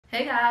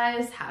Hey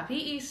guys, happy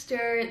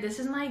Easter. This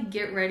is my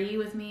get ready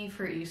with me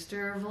for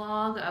Easter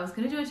vlog. I was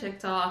gonna do a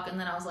TikTok and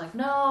then I was like,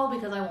 no,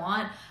 because I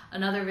want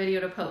another video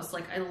to post.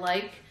 Like I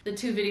like the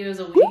 2 videos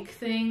a week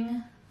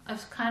thing.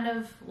 I've kind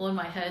of, in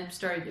my head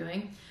started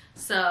doing.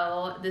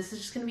 So this is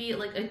just gonna be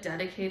like a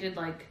dedicated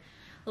like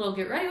little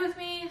get ready with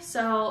me.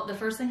 So the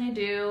first thing I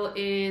do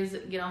is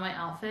get on my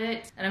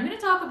outfit and I'm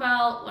gonna talk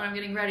about when I'm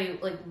getting ready,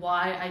 like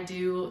why I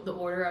do the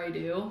order I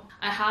do.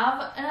 I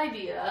have an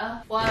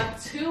idea. Well, I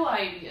have 2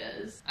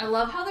 ideas. I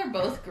love how they're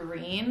both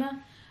green.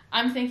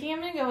 I'm thinking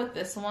I'm gonna go with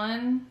this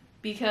one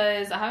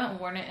because I haven't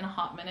worn it in a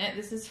hot minute.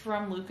 This is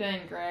from Luca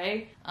and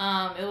Gray.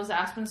 It was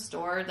Aspen's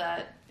store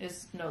that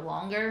is no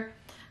longer.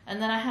 And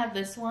then I have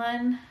this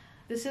one.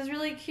 This is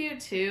really cute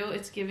too.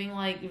 It's giving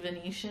like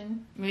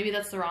Venetian. Maybe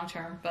that's the wrong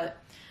term, but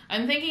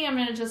I'm thinking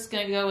I'm just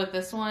gonna go with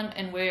this one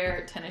and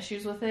wear tennis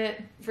shoes with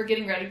it. For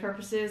getting ready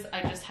purposes,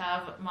 I just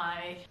have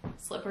my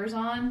slippers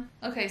on.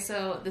 Okay,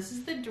 so this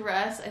is the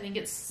dress. I think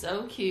it's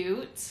so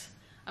cute.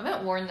 I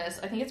haven't worn this.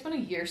 I think it's been a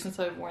year since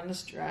I've worn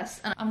this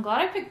dress. And I'm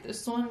glad I picked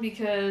this one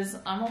because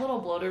I'm a little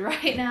bloated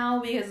right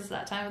now because it's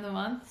that time of the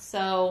month.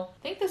 So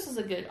I think this is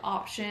a good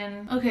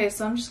option. Okay,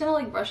 so I'm just gonna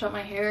like brush out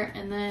my hair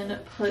and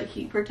then put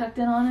heat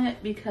protectant on it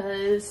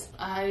because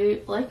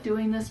I like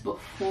doing this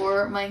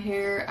before my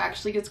hair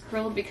actually gets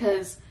curled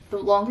because the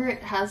longer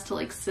it has to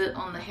like sit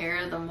on the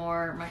hair, the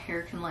more my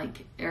hair can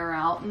like air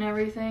out and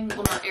everything.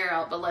 Well, not air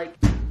out, but like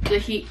the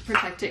heat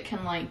protectant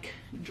can like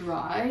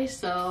dry.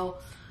 So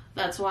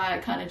that's why I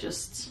kind of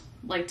just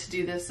like to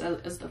do this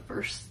as the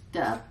first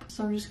step.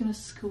 So I'm just gonna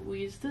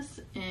squeeze this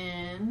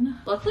in.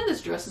 Luckily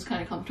this dress is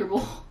kind of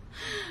comfortable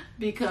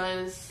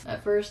because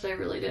at first I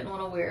really didn't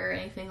want to wear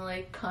anything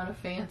like kind of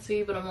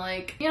fancy, but I'm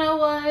like, you know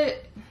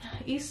what?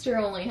 Easter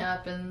only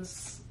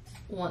happens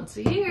once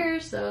a year,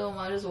 so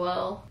might as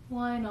well.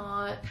 Why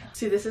not?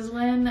 See, this is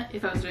when,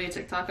 if I was doing a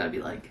TikTok, I'd be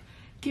like,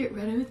 get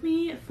ready with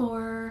me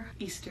for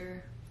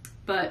Easter.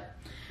 But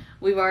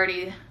we've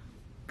already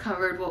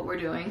covered what we're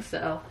doing,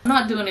 so I'm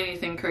not doing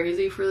anything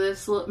crazy for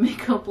this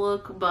makeup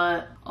look,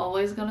 but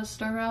always gonna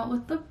start out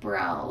with the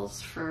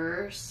brows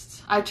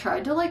first. I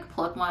tried to like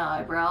pluck my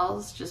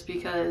eyebrows just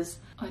because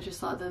I just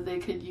thought that they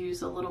could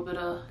use a little bit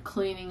of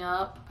cleaning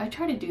up. I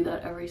try to do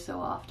that every so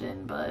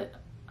often, but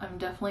I'm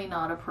definitely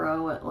not a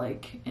pro at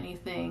like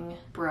anything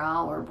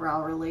brow or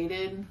brow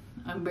related.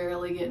 I'm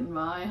barely getting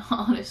by,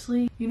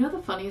 honestly. You know,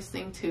 the funniest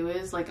thing too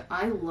is like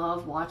I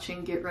love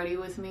watching get ready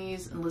with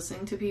me's and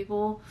listening to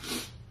people.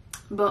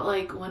 But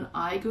like when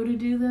I go to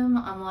do them,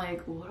 I'm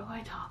like, what do I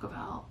talk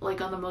about?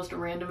 Like on the most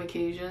random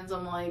occasions,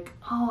 I'm like,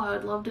 oh, I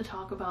would love to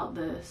talk about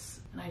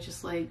this. And I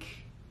just like,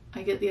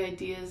 I get the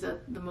ideas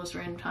at the most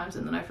random times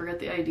and then I forget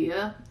the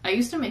idea. I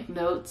used to make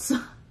notes,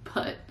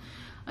 but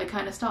I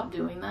kind of stopped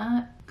doing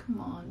that. Come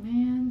on,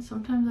 man.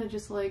 Sometimes I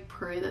just like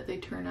pray that they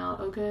turn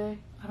out okay.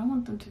 I don't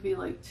want them to be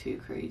like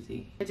too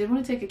crazy. I did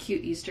want to take a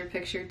cute Easter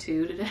picture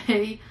too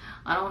today.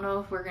 I don't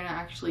know if we're gonna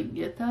actually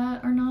get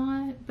that or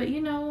not, but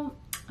you know,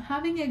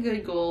 having a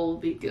good goal will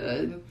be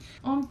good.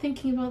 I'm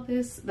thinking about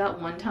this. That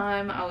one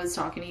time I was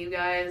talking to you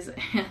guys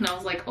and I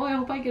was like, oh, I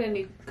hope I get a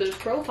new good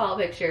profile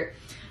picture.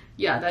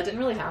 Yeah, that didn't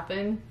really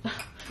happen.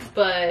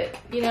 But,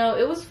 you know,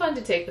 it was fun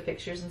to take the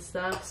pictures and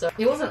stuff. So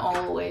it wasn't all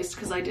a waste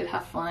because I did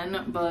have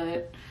fun,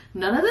 but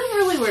none of them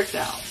really worked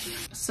out.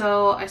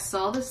 So I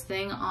saw this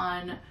thing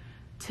on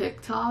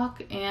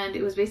TikTok and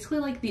it was basically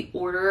like the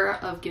order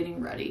of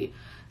getting ready.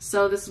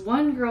 So this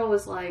one girl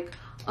was like,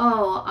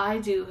 oh, I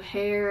do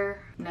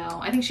hair. No,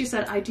 I think she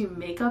said I do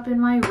makeup in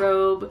my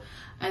robe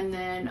and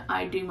then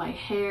I do my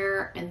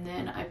hair and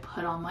then I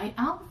put on my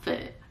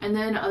outfit. And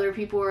then other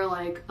people were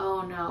like,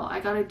 oh no, I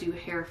gotta do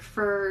hair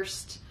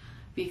first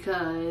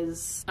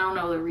because I don't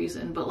know the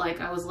reason, but like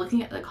I was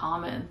looking at the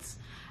comments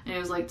and it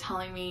was like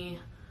telling me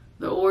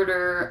the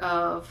order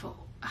of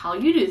how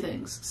you do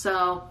things.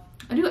 So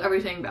I do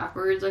everything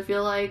backwards, I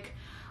feel like.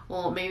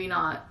 Well, maybe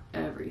not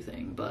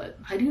everything, but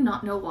I do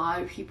not know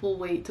why people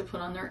wait to put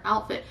on their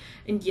outfit.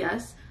 And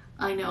yes,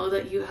 I know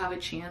that you have a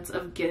chance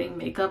of getting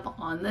makeup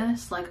on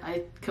this. Like,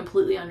 I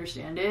completely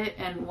understand it.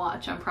 And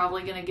watch, I'm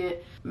probably gonna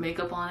get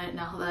makeup on it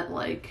now that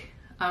like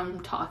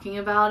I'm talking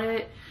about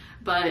it.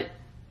 But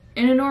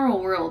in a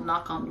normal world,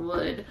 knock on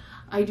wood,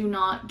 I do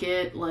not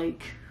get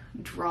like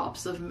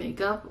drops of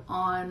makeup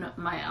on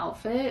my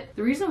outfit.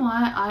 The reason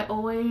why I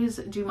always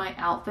do my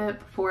outfit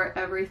before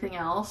everything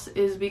else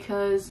is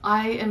because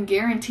I am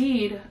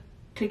guaranteed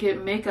to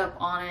get makeup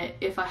on it.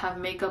 If I have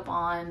makeup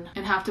on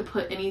and have to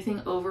put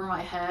anything over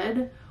my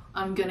head,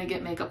 I'm gonna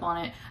get makeup on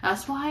it.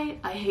 That's why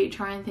I hate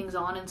trying things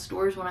on in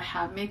stores when I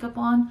have makeup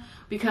on,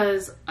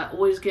 because I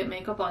always get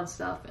makeup on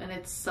stuff and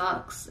it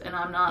sucks and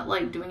I'm not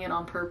like doing it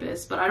on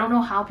purpose. But I don't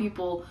know how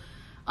people,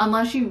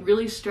 unless you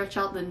really stretch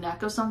out the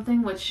neck of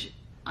something, which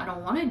I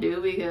don't want to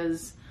do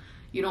because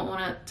you don't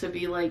want it to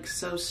be like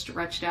so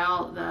stretched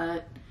out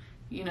that,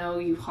 you know,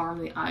 you harm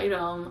the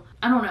item.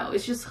 I don't know,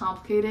 it's just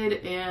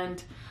complicated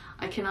and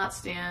I cannot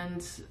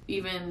stand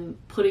even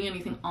putting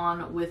anything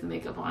on with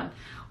makeup on,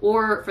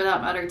 or for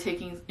that matter,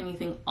 taking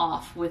anything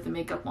off with the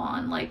makeup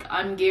on. Like,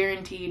 I'm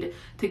guaranteed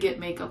to get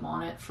makeup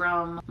on it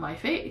from my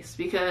face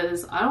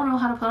because I don't know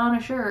how to put on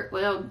a shirt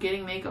without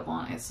getting makeup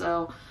on it.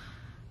 So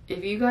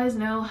if you guys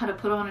know how to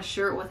put on a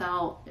shirt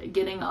without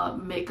getting a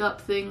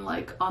makeup thing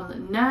like on the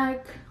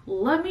neck,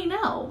 let me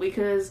know,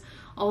 because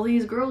all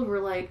these girls were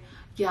like,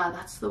 yeah,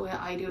 that's the way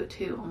I do it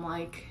too. I'm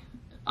like,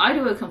 I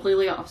do it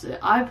completely opposite.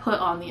 I put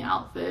on the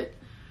outfit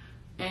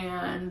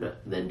and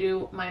then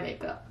do my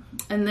makeup.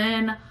 And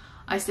then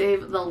I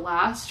save the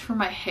last for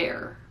my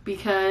hair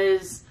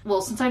because,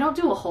 well, since I don't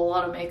do a whole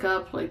lot of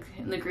makeup, like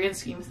in the grand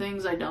scheme of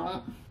things, I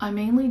don't. I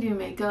mainly do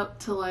makeup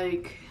to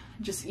like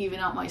just even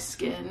out my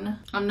skin.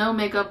 I'm no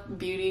makeup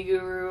beauty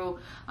guru.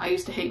 I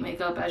used to hate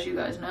makeup, as you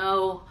guys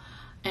know.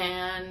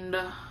 And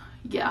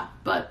yeah,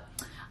 but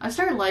I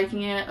started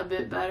liking it a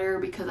bit better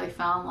because I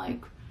found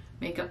like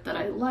makeup that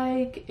I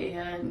like,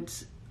 and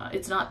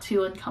it's not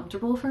too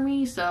uncomfortable for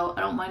me, so I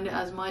don't mind it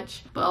as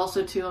much. But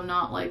also too, I'm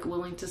not like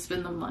willing to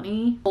spend the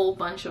money, whole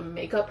bunch of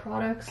makeup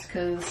products,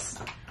 because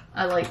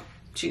I like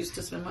choose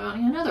to spend my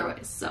money in other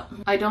ways. So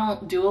I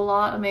don't do a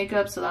lot of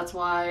makeup, so that's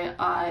why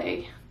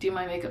I do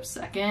my makeup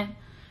second,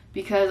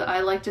 because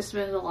I like to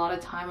spend a lot of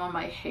time on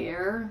my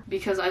hair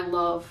because I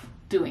love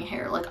doing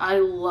hair. Like, I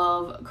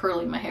love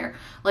curling my hair.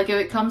 Like, if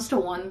it comes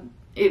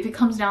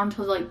down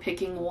to like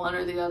picking one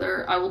or the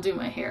other, I will do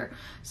my hair.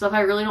 So if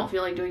I really don't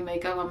feel like doing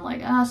makeup, I'm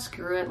like,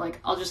 screw it, like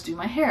I'll just do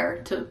my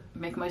hair to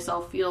make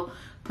myself feel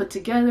put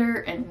together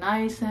and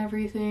nice and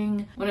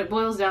everything. When it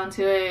boils down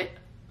to it,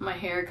 my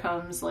hair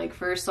comes like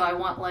first, so I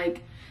want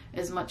like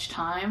as much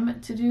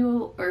time to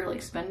do or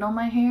like spend on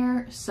my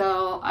hair,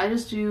 so I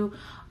just do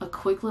a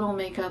quick little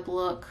makeup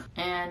look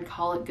and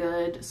call it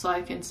good so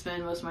I can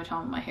spend most of my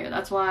time on my hair.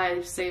 That's why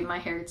I save my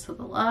hair to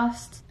the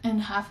last.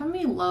 And half of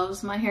me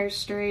loves my hair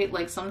straight.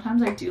 Like,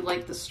 sometimes I do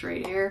like the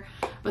straight hair,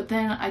 but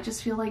then I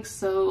just feel like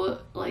so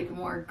like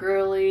more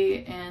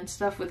girly and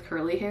stuff with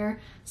curly hair.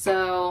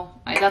 So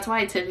that's why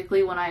I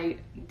typically, when I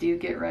do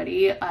get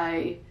ready,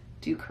 I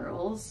do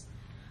curls.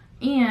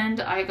 And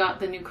I got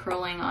the new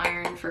curling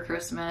iron for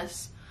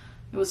Christmas.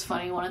 It was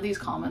funny, one of these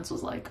comments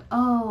was like,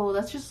 oh,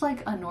 that's just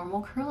like a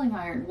normal curling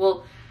iron.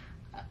 Well,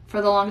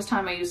 for the longest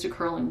time I used a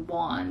curling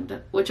wand,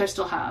 which I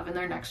still have, and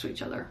they're next to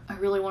each other. I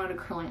really wanted a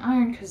curling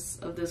iron because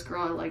of this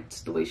girl. I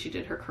liked the way she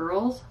did her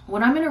curls.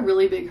 When I'm in a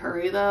really big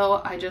hurry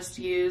though, I just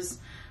use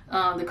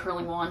the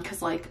curling wand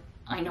because like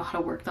I know how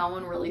to work that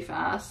one really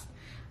fast.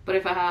 But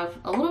if I have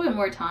a little bit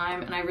more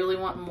time and I really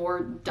want more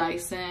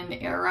Dyson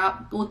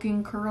Airwrap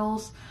looking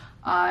curls,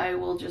 I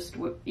will just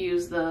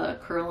use the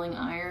curling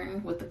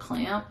iron with the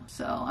clamp.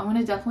 So I'm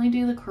gonna definitely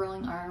do the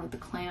curling iron with the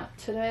clamp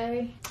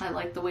today. I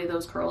like the way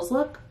those curls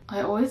look.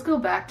 I always go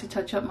back to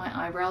touch up my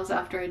eyebrows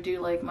after I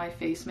do like my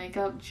face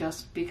makeup,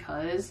 just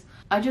because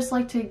I just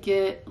like to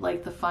get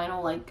like the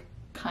final like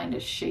kind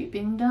of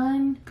shaping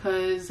done,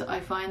 because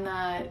I find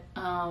that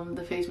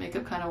the face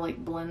makeup kind of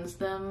like blends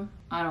them.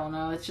 I don't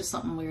know, it's just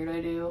something weird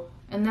I do.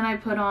 And then I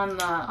put on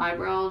the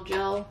eyebrow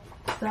gel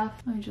stuff.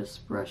 I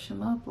just brush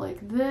them up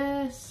like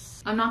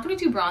this. I'm not gonna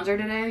do bronzer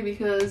today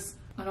because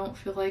I don't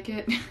feel like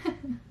it.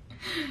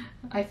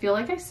 I feel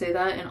like I say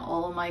that in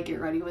all of my get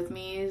ready with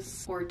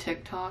me's or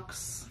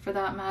TikToks for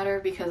that matter,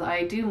 because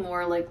I do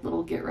more like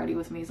little get ready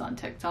with me's on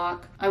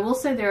TikTok. I will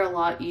say they're a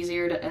lot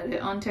easier to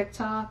edit on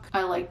TikTok.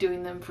 I like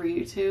doing them for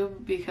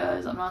YouTube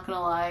because I'm not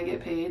gonna lie, I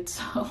get paid,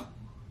 so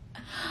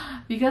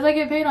because I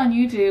get paid on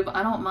YouTube,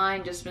 I don't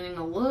mind just spending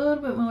a little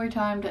bit more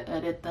time to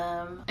edit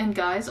them. And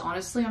guys,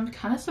 honestly, I'm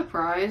kind of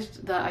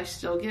surprised that I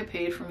still get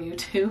paid from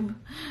YouTube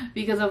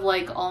because of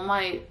like all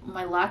my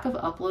lack of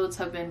uploads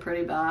have been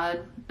pretty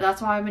bad.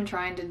 That's why I've been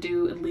trying to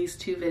do at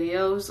least 2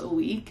 videos a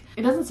week.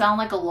 It doesn't sound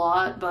like a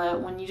lot,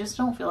 but when you just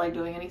don't feel like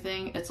doing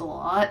anything, it's a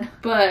lot.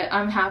 But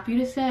I'm happy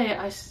to say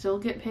I still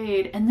get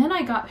paid. And then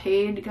I got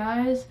paid,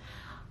 guys,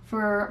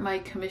 for my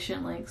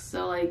commission links.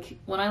 So like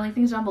when I link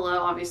things down below,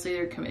 obviously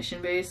they're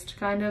commission based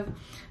kind of.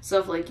 So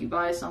if like you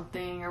buy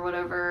something or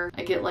whatever,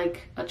 I get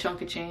like a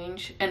chunk of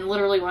change. And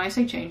literally when I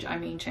say change, I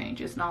mean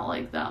change. It's not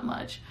like that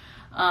much.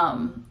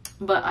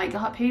 But I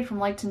got paid from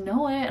like to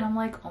know it, and I'm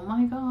like, oh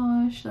my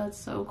gosh, that's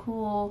so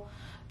cool.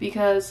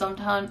 Because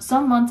sometimes,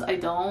 some months I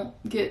don't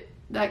get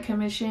that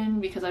commission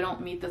because I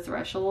don't meet the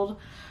threshold,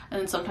 and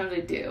then sometimes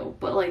I do.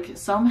 But like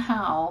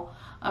somehow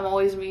I'm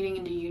always meeting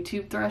into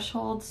YouTube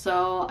threshold,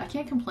 so I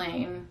can't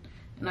complain.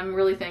 And I'm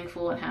really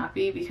thankful and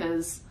happy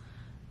because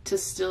to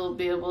still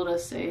be able to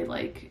say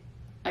like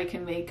I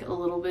can make a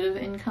little bit of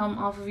income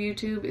off of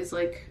YouTube is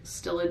like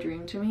still a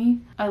dream to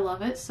me. I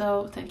love it,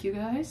 so thank you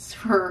guys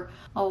for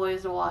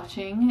always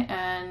watching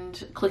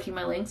and clicking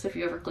my links if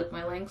you ever click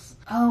my links.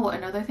 Oh,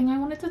 another thing I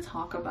wanted to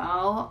talk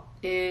about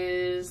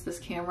is this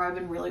camera I've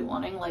been really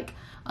wanting. Like,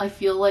 I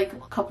feel like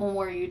a couple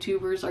more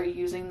YouTubers are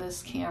using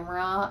this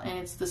camera, and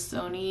it's the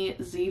Sony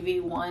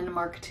ZV-1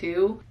 Mark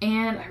II,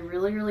 and I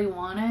really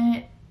want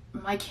it.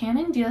 My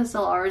Canon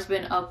DSLR has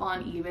been up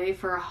on eBay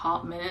for a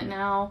hot minute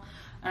now,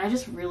 and I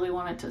just really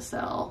want it to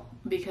sell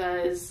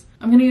because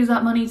I'm gonna use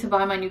that money to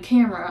buy my new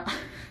camera.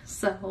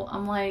 So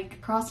I'm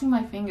like crossing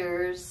my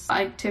fingers.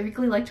 I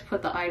typically like to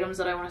put the items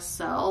that I want to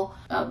sell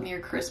up near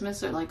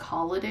Christmas or like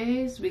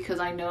holidays because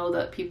I know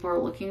that people are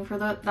looking for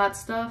that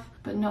stuff,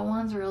 but no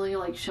one's really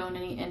like shown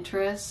any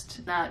interest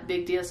in that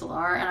big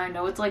DSLR, and I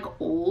know it's like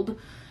old.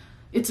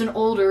 It's an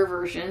older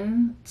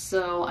version,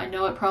 so I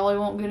know it probably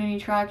won't get any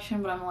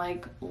traction, but I'm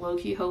like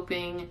low-key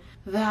hoping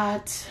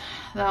that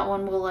that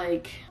one will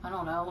like, I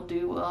don't know,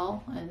 do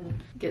well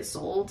and get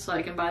sold so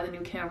I can buy the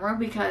new camera.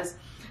 Because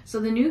so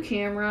the new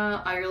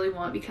camera I really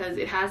want because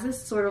it has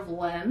this sort of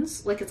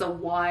lens, like it's a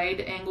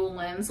wide angle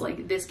lens,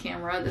 like this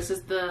camera. This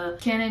is the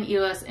Canon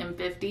EOS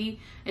M50.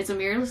 It's a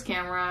mirrorless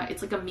camera.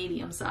 It's like a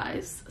medium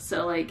size.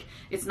 So like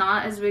it's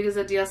not as big as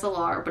a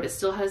DSLR, but it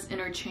still has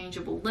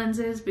interchangeable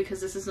lenses because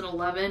this is an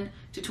 11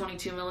 to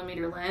 22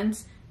 millimeter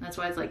lens. And that's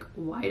why it's like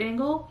wide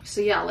angle.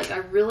 So yeah, like I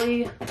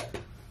really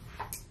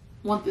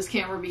want this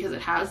camera because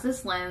it has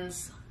this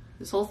lens,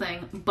 this whole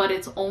thing, but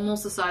it's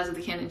almost the size of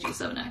the Canon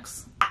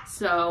G7X.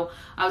 So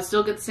I would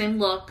still get the same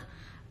look,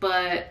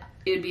 but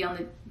it'd be on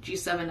the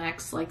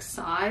G7X like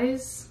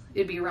size.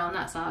 It'd be around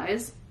that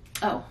size.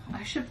 Oh,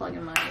 I should plug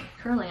in my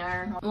curling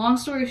iron. Long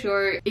story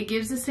short, it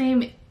gives the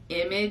same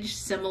image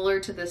similar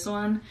to this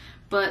one,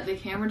 but the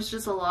camera is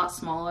just a lot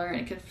smaller and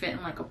it can fit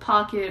in like a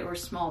pocket or a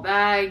small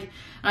bag.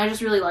 And I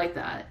just really like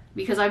that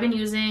because I've been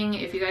using,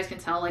 if you guys can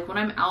tell, like when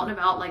I'm out and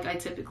about, like I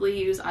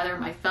typically use either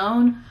my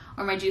phone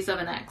or my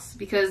G7X,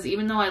 because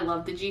even though I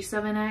love the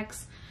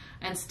G7X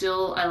and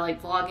still I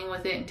like vlogging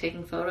with it and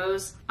taking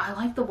photos, I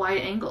like the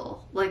wide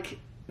angle. Like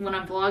when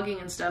I'm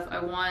vlogging and stuff, I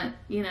want,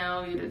 you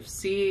know, you to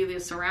see the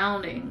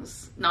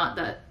surroundings. Not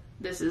that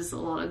this is a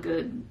lot of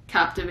good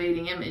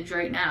captivating image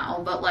right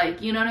now, but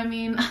like, you know what I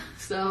mean?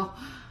 So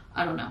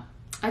I don't know.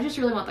 I just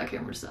really want that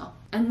camera to sell.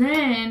 And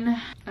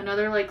then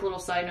another like little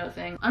side note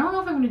thing. I don't know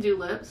if I'm gonna do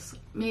lips.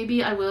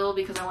 Maybe I will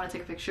because I want to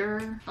take a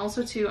picture.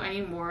 Also too, I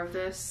need more of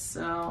this,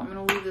 so I'm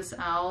gonna leave this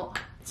out.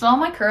 So all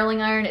my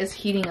curling iron is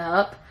heating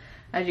up.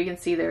 As you can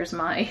see, there's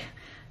my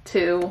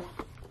two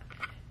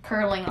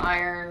curling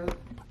irons.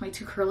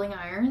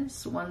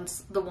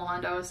 One's the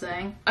wand I was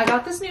saying. I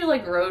got this new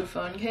like Rode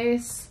phone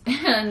case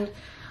and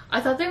I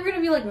thought they were gonna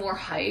be like more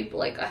hype.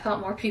 Like I thought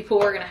more people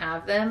were gonna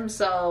have them.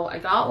 So I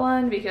got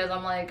one because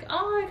I'm like,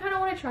 oh, I kind of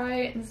want to try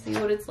it and see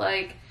what it's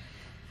like.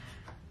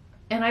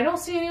 And I don't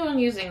see anyone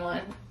using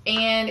one.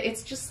 And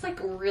it's just like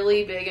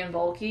really big and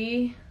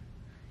bulky.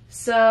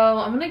 So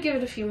I'm gonna give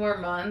it a few more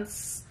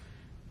months.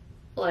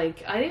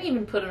 Like I didn't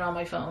even put it on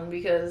my phone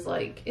because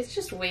like it's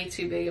just way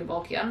too big and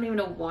bulky. I don't even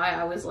know why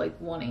I was like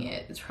wanting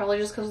it. It's probably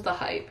just because of the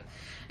hype.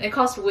 And it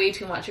cost way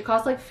too much. It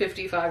cost like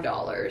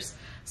 $55.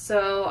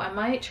 So I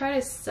might try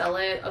to sell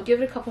it. I'll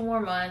give it a couple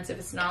more months. If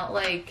it's not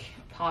like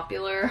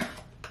popular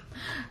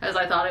as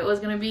I thought it was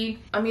gonna be,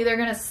 I'm either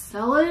gonna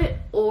sell it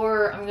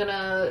or I'm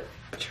gonna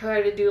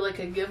try to do like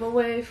a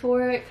giveaway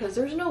for it, because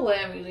there's no way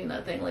I'm using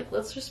that thing. Like,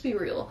 let's just be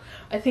real.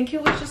 I think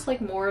it was just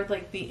like more of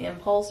like the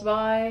impulse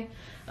buy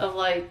of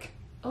like,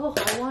 oh,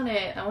 I want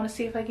it, I want to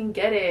see if I can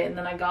get it, and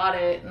then I got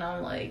it and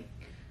I'm like,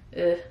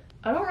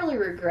 I don't really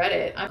regret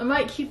it. I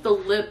might keep the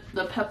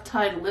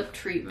peptide lip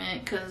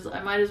treatment because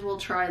I might as well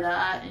try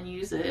that and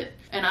use it.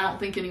 And I don't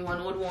think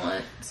anyone would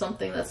want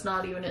something that's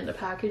not even in the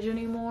package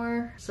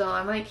anymore. So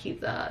I might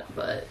keep that.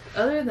 But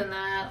other than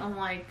that, I'm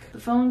like, the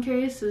phone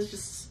case is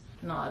just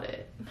not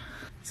it.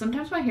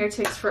 Sometimes my hair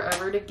takes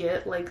forever to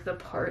get like the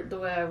part the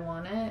way I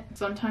want it.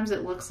 Sometimes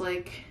it looks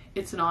like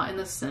it's not in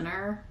the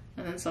center.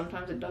 And then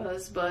sometimes it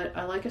does, but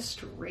I like a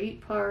straight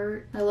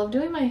part. I love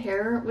doing my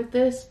hair with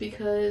this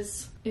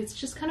because it's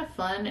just kind of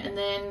fun. And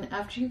then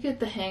after you get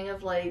the hang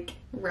of like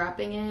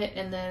wrapping it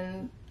and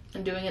then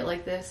doing it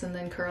like this and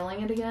then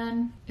curling it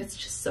again, it's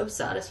just so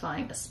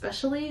satisfying,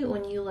 especially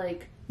when you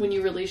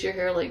release your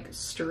hair like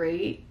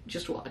straight.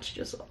 Just watch.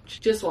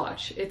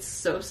 It's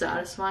so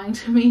satisfying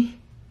to me.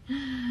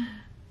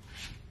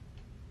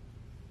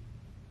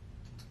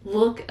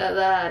 Look at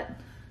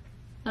that.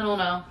 I don't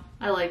know.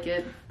 I like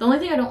it. The only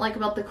thing I don't like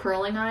about the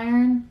curling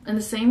iron, and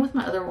the same with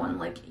my other one,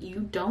 like you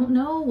don't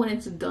know when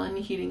it's done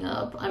heating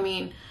up. I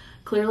mean,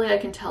 clearly I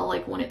can tell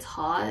like when it's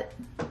hot,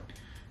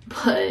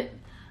 but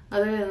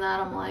other than that,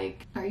 I'm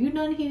like, are you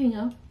done heating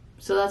up?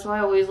 So that's why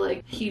I always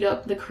like heat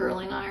up the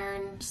curling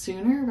iron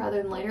sooner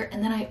rather than later.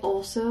 And then I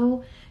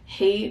also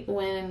hate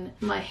when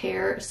my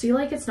hair, see,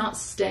 like it's not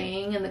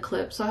staying in the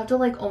clip, so I have to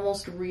like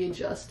almost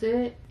readjust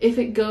it. If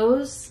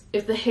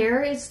the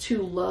hair is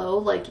too low,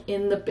 like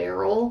in the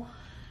barrel,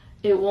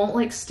 it won't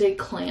like stay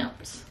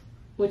clamped,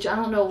 which I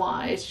don't know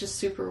why. It's just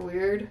super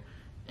weird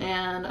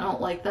and I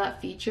don't like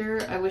that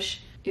feature. I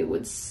wish it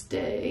would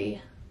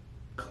stay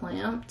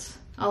clamped.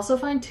 I also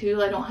find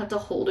too I don't have to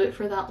hold it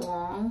for that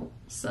long,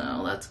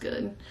 so that's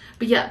good.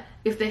 But yeah,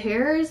 if the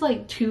hair is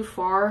like too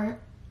far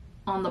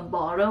on the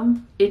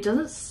bottom, it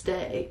doesn't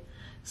stay.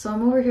 So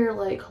I'm over here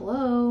like,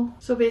 hello.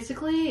 So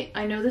basically,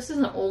 I know this is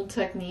an old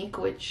technique,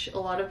 which a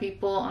lot of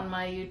people on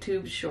my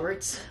YouTube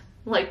shorts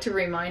like to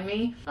remind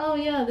me, oh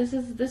yeah,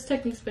 this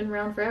technique's been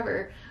around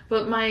forever.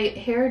 But my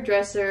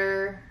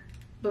hairdresser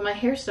But my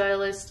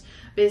hairstylist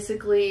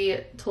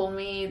basically told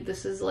me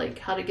this is like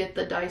how to get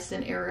the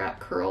Dyson Airwrap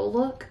curl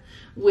look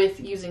with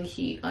using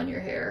heat on your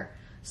hair.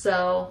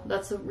 So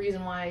that's the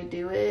reason why I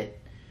do it.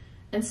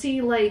 And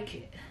see,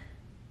 like,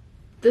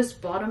 this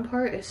bottom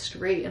part is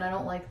straight and I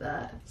don't like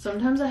that.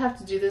 Sometimes I have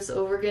to do this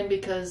over again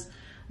because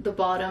the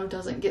bottom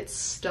doesn't get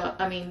stuck.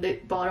 I mean, the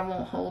bottom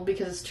won't hold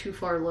because it's too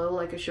far low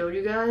like I showed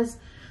you guys.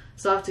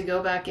 So I have to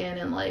go back in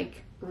and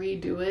like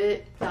redo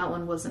it. That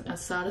one wasn't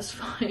as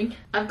satisfying.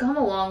 I've come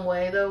a long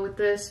way though with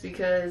this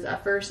because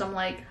at first I'm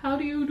like, how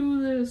do you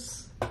do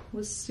this? It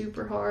was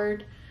super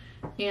hard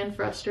and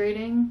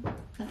frustrating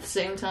at the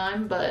same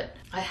time, but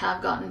I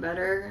have gotten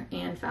better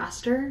and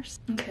faster.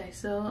 Okay,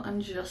 so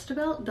I'm just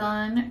about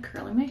done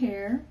curling my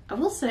hair. I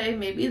will say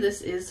maybe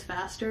this is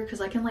faster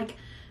because I can like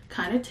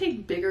kind of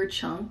take bigger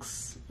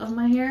chunks of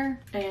my hair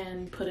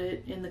and put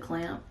it in the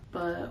clamp.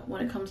 But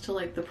when it comes to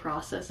like the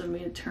process of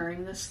me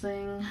turning this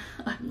thing,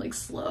 I'm like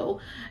slow.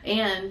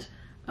 And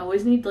I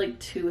always need like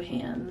 2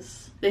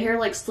 hands. The hair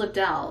like slipped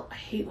out. I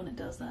hate when it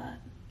does that.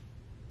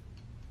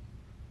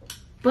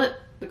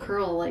 But the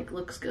curl like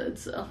looks good,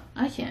 so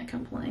I can't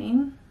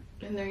complain.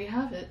 And there you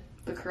have it.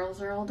 The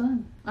curls are all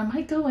done. I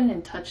might go in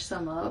and touch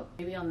some up,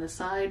 maybe on this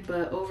side,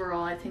 but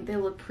overall I think they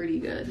look pretty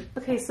good.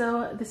 Okay,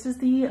 so this is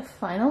the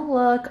final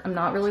look. I'm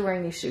not really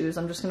wearing these shoes.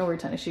 I'm just gonna wear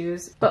tennis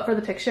shoes. But for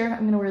the picture,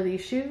 I'm gonna wear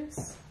these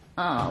shoes.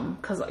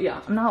 Cause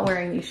yeah, I'm not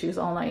wearing these shoes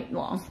all night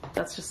long.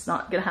 That's just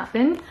not gonna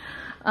happen.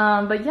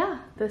 But yeah,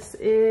 this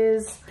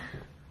is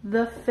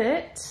the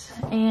fit,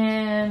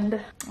 and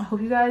I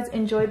hope you guys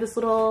enjoyed this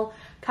little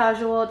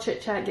casual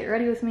chit chat get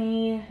ready with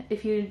me.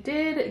 If you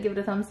did, give it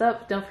a thumbs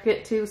up. Don't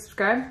forget to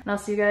subscribe, and I'll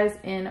see you guys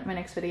in my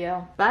next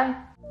video. Bye.